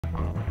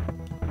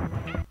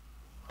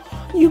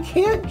You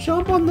can't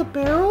jump on the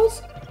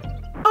barrels?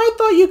 I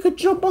thought you could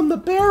jump on the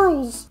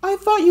barrels. I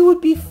thought you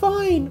would be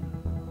fine.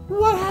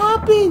 What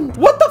happened?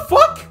 What the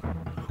fuck?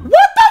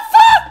 What the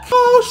fuck?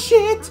 Oh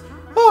shit.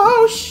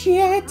 Oh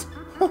shit.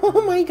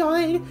 Oh my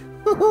god.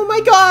 Oh my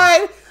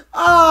god.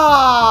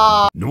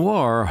 Ah.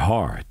 Noir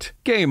Heart.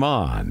 Game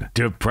on.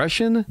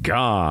 Depression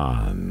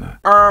gone.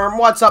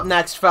 What's up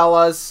next,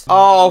 fellas?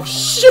 Oh,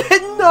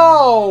 shit,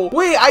 no!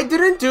 Wait, I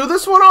didn't do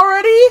this one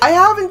already? I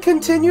haven't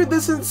continued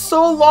this in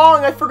so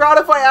long, I forgot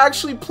if I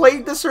actually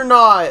played this or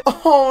not.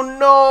 Oh,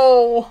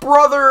 no.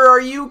 Brother, are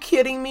you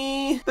kidding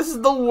me? This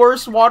is the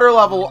worst water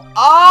level.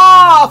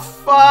 Ah,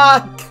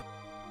 fuck.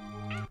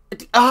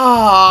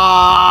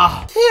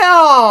 Ah,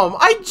 damn,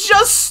 I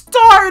just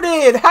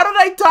started. How did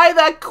I die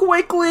that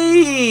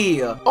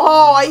quickly?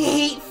 Oh, I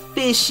hate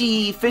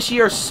fishy. Fishy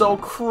are so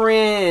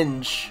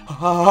cringe.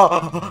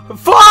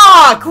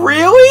 Fuck,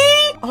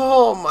 really?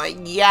 Oh my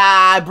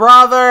god,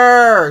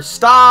 brother,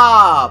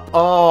 stop.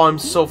 Oh, I'm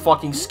so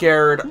fucking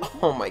scared.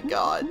 Oh my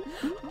god.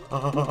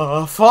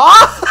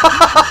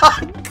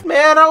 Fuck.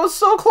 Man, I was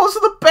so close to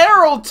the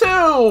barrel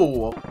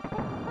too.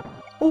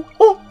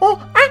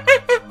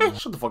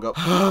 Shut the fuck up.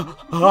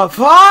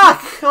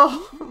 Fuck!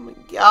 Oh my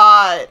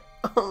god.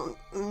 Oh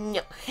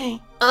no.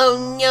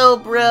 Oh no,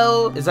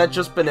 bro. Is that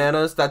just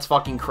bananas? That's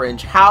fucking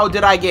cringe. How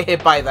did I get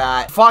hit by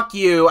that? Fuck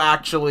you,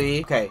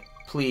 actually. Okay,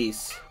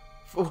 please.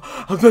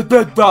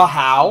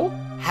 How?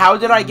 How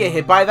did I get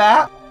hit by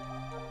that?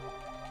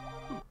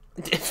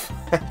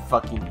 I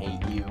fucking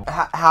hate you.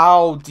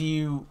 How do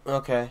you...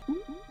 Okay.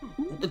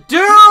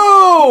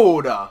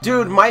 Dude,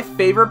 my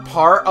favorite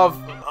part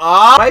of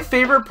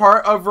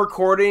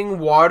recording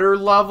water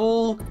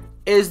level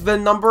is the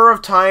number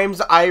of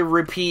times I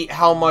repeat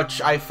how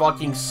much I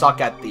fucking suck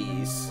at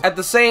these. At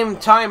the same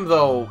time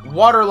though,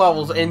 water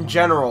levels in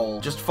general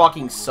just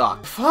fucking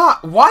suck. Fuck,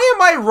 why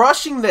am I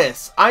rushing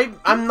this?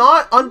 I'm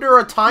not under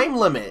a time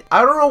limit.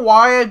 I don't know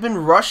why I've been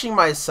rushing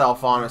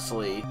myself,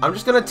 honestly. I'm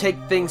just gonna take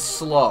things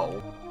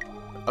slow.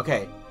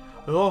 Okay.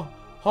 Oh.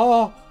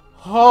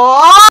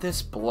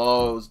 This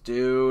blows,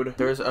 dude.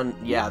 There's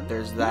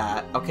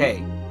that.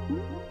 Okay.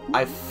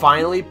 I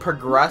finally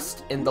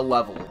progressed in the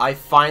level. I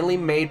finally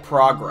made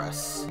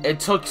progress. It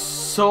took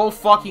so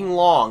fucking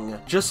long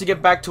just to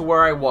get back to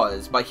where I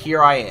was, but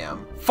here I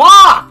am.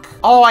 Fuck!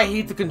 Oh, I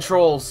hate the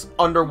controls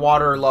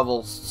underwater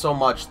levels so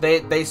much.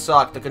 They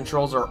suck. The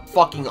controls are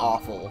fucking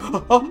awful.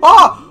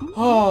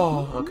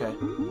 Oh, okay.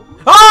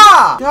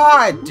 Ah!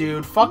 God,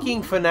 dude.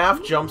 Fucking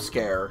FNAF jump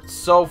scare. It's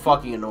so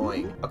fucking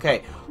annoying.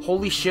 Okay.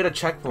 Holy shit, a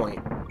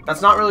checkpoint.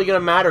 That's not really gonna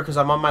matter because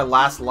I'm on my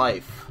last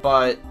life.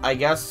 But I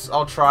guess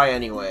I'll try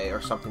anyway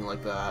or something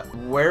like that.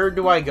 Where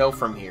do I go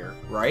from here?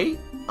 Right?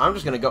 I'm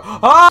just gonna go.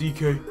 Ah!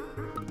 DK,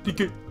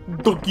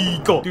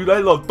 Donkey Kong. Dude, I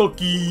love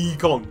Donkey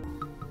Kong.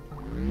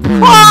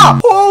 Ah!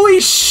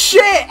 Holy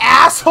shit,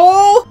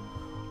 asshole!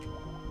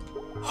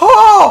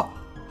 Oh!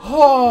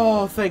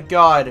 Oh, thank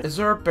God. Is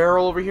there a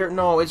barrel over here?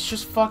 No, it's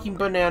just fucking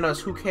bananas.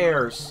 Who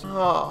cares?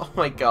 Oh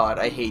my God,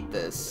 I hate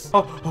this.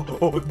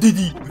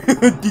 Diddy.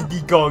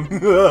 Diddy Kong.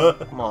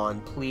 Come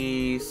on,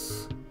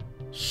 please.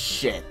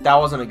 Shit, that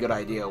wasn't a good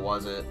idea,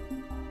 was it?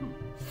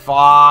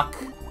 Fuck.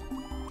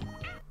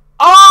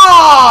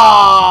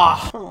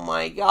 Oh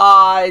my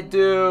God,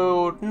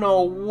 dude.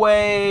 No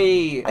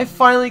way. I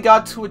finally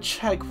got to a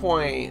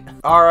checkpoint.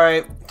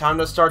 Alright, time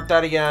to start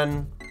that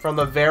again. From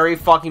the very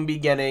fucking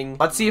beginning.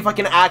 Let's see if I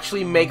can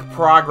actually make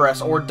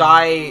progress or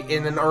die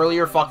in an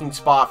earlier fucking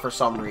spot for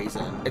some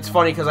reason. It's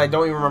funny because I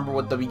don't even remember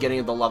what the beginning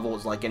of the level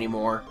was like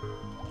anymore.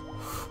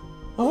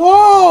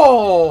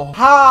 Oh!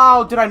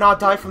 How did I not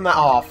die from that?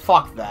 Oh,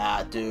 fuck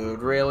that, dude.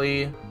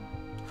 Really?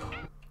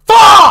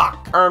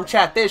 Fuck!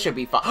 Chat, this should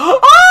be fun.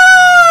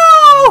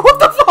 Oh! What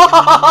the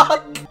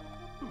fuck?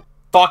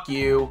 Fuck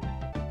you.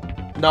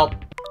 Nope.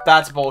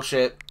 That's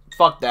bullshit.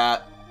 Fuck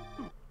that.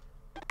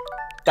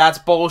 That's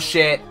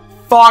bullshit.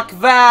 Fuck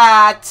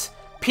that!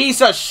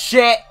 Piece of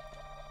shit!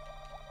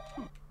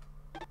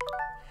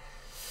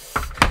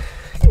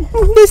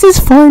 This is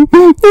fun.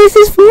 This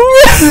is fun.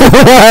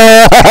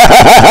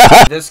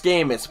 This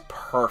game is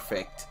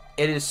perfect.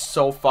 It is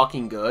so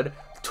fucking good.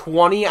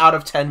 20 out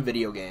of 10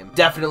 video game.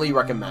 Definitely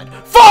recommend.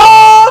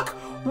 Fuck!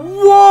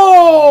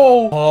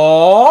 Whoa!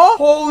 Oh,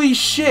 holy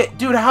shit.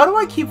 Dude, how do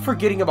I keep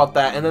forgetting about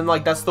that? And then,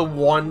 like, that's the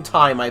one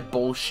time I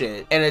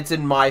bullshit. And it's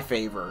in my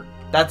favor.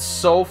 That's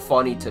so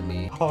funny to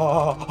me.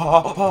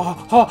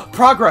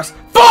 Progress!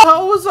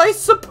 How was I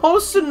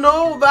supposed to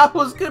know that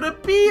was gonna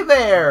be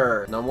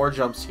there? No more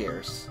jump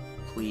scares.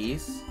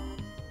 Please.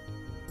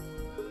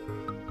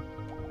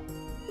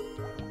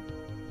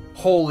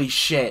 Holy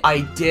shit,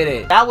 I did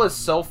it. That was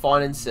so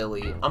fun and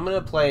silly. I'm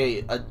gonna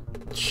play a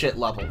shit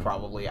level,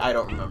 probably. I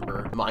don't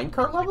remember.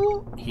 Minecart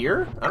level?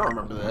 Here? I don't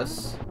remember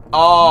this.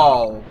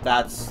 Oh,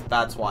 that's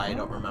why I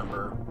don't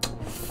remember.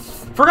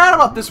 Forgot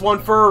about this one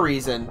for a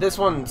reason. This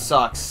one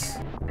sucks.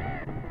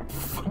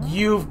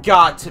 You've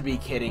got to be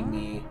kidding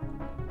me.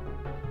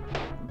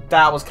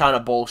 That was kind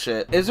of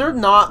bullshit. Is there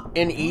not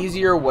an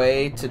easier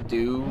way to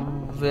do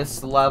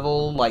this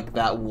level like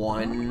that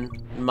one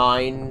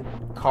mine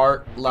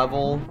cart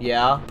level?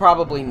 Yeah,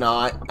 probably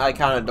not. I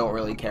kind of don't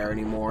really care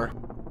anymore.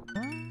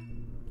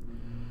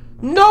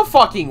 No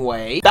fucking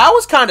way. That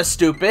was kind of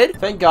stupid.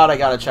 Thank God I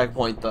got a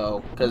checkpoint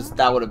though, because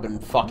that would have been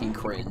fucking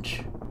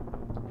cringe.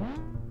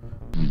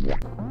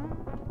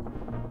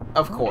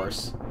 Of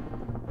course.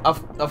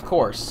 Of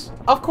course.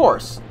 Of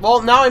course.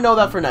 Well, now I know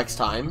that for next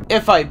time.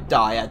 If I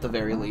die, at the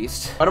very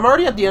least. But I'm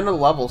already at the end of the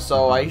level,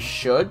 so I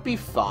should be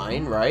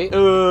fine, right?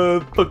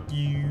 Fuck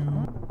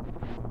you.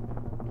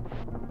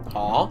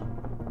 Huh?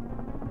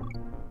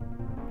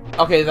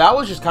 Okay, that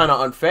was just kind of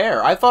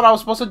unfair. I thought I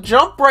was supposed to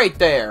jump right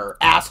there,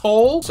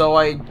 asshole! So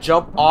I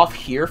jump off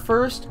here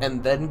first,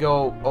 and then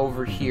go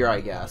over here,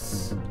 I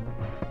guess.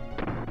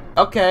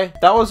 Okay,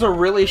 that was a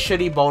really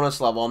shitty bonus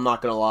level, I'm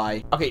not gonna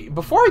lie. Okay,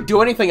 before I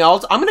do anything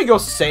else, I'm gonna go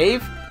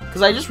save,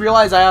 because I just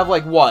realized I have,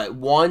 like, what,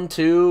 1,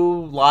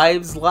 2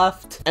 lives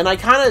left? And I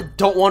kind of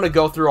don't want to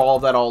go through all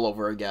of that all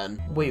over again.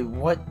 Wait,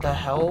 what the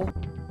hell?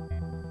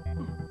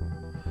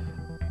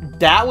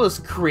 That was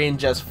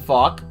cringe as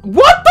fuck.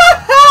 What the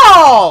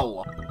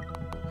hell?!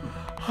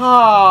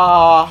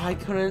 Ah, I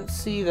couldn't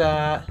see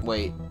that.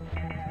 Wait.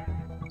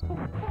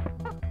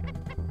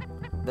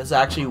 This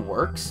actually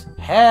works?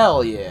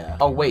 Hell yeah.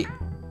 Oh, wait.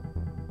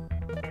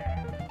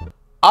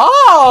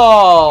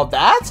 Oh,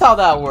 that's how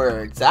that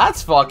works.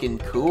 That's fucking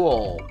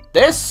cool.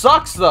 This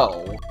sucks,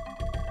 though.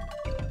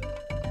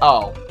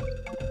 Oh.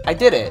 I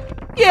did it.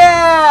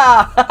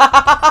 Yeah!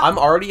 I'm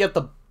already at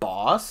the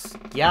boss?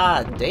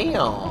 Yeah,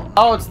 damn.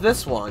 Oh, it's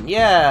this one.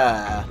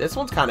 Yeah. This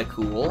one's kind of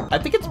cool. I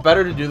think it's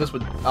better to do this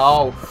with...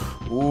 Oh.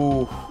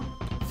 Ooh.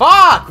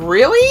 Fuck,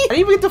 really? I didn't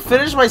even get to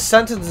finish my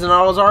sentence and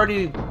I was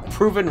already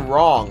proven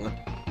wrong.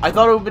 I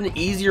thought it would have been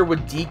easier with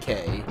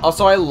DK.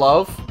 Also, I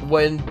love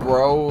when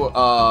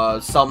bro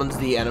summons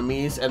the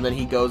enemies and then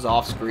he goes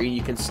off screen.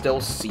 You can still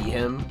see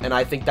him. And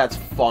I think that's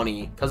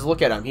funny. Because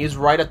look at him. He's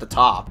right at the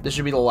top. This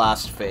should be the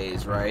last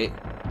phase, right?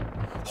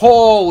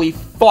 Holy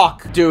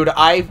fuck. Dude,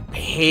 I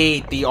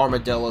hate the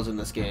armadillos in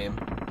this game.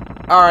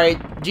 Alright,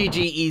 GG,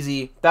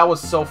 easy. That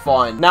was so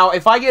fun. Now,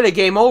 if I get a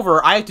game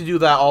over, I have to do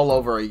that all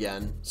over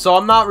again. So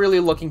I'm not really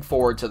looking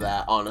forward to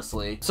that,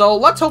 honestly. So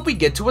let's hope we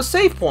get to a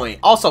save point.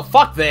 Also,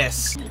 fuck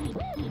this.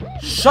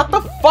 Shut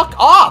the fuck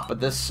up! But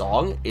this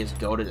song is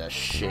goated as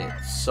shit.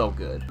 So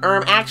good.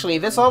 Actually,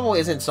 this level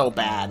isn't so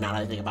bad now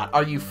that I think about it.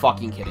 Are you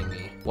fucking kidding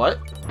me? What?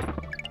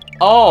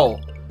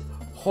 Oh.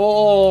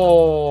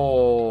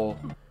 Oh.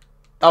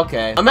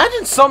 Okay.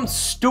 Imagine some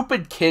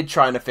stupid kid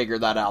trying to figure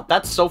that out.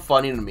 That's so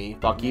funny to me.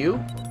 Fuck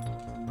you.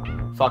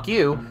 Fuck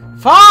you.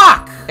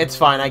 Fuck! It's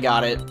fine, I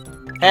got it.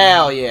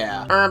 Hell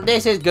yeah.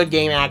 This is good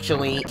game,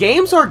 actually.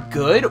 Games are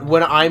good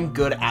when I'm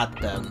good at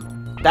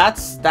them.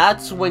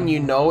 That's when you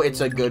know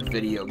it's a good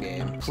video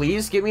game.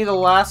 Please give me the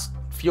last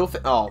fuel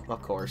thing. Oh,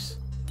 of course.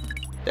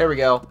 There we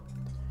go.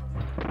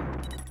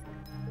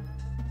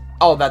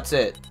 Oh, that's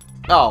it.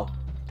 Oh.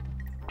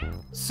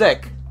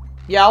 Sick.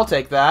 Yeah, I'll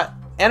take that.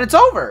 And it's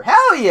over!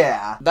 Hell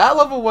yeah! That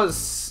level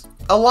was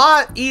a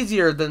lot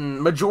easier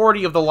than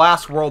majority of the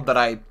last world that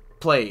I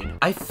played.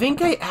 I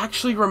think I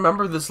actually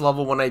remember this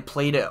level when I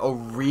played it a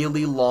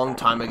really long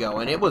time ago,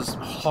 and it was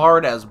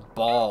hard as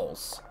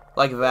balls.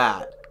 Like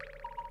that.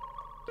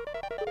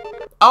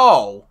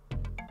 Oh.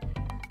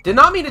 Did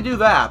not mean to do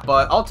that,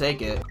 but I'll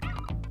take it.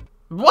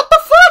 What the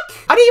fuck?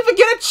 I didn't even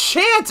get a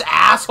chance,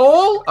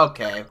 asshole!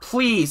 Okay.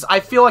 Please, I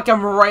feel like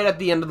I'm right at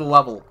the end of the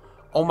level.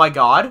 Oh my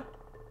god.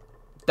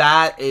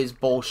 That is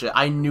bullshit.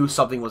 I knew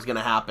something was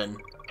gonna happen.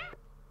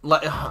 And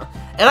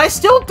I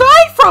still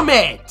died from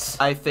it!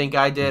 I think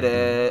I did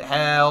it.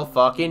 Hell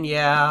fucking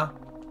yeah.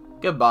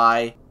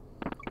 Goodbye.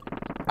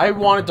 I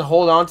wanted to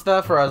hold on to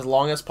that for as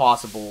long as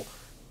possible.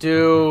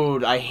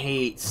 Dude, I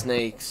hate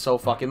snakes so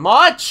fucking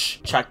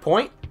much!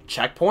 Checkpoint,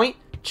 checkpoint,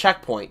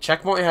 checkpoint.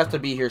 Checkpoint has to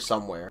be here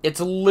somewhere. It's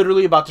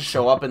literally about to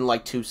show up in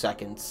like 2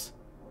 seconds.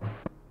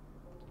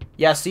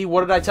 Yeah, see?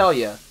 What did I tell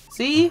you?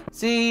 See?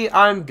 See?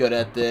 I'm good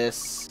at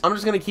this. I'm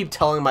just gonna keep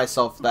telling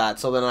myself that,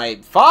 so then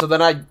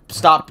I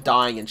stop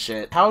dying and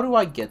shit. How do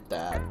I get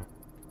that?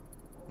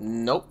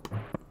 Nope.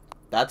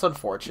 That's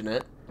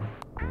unfortunate.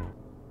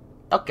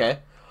 Okay.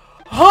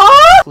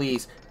 Huh?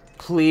 Please.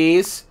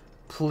 Please.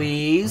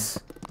 Please.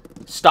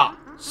 Stop.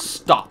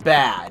 Stop.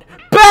 Bad.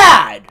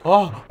 Bad!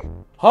 Oh.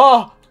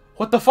 Oh.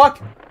 What the fuck?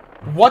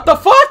 What the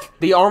fuck?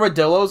 The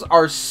armadillos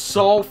are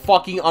so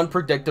fucking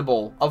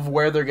unpredictable of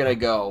where they're gonna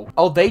go.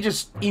 Oh, they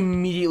just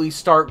immediately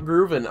start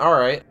grooving.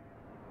 Alright.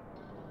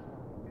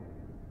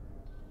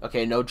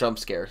 Okay, no jump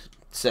scares.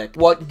 Sick.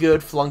 What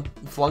good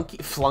flunky?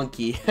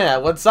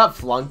 What's up,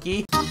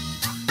 flunky?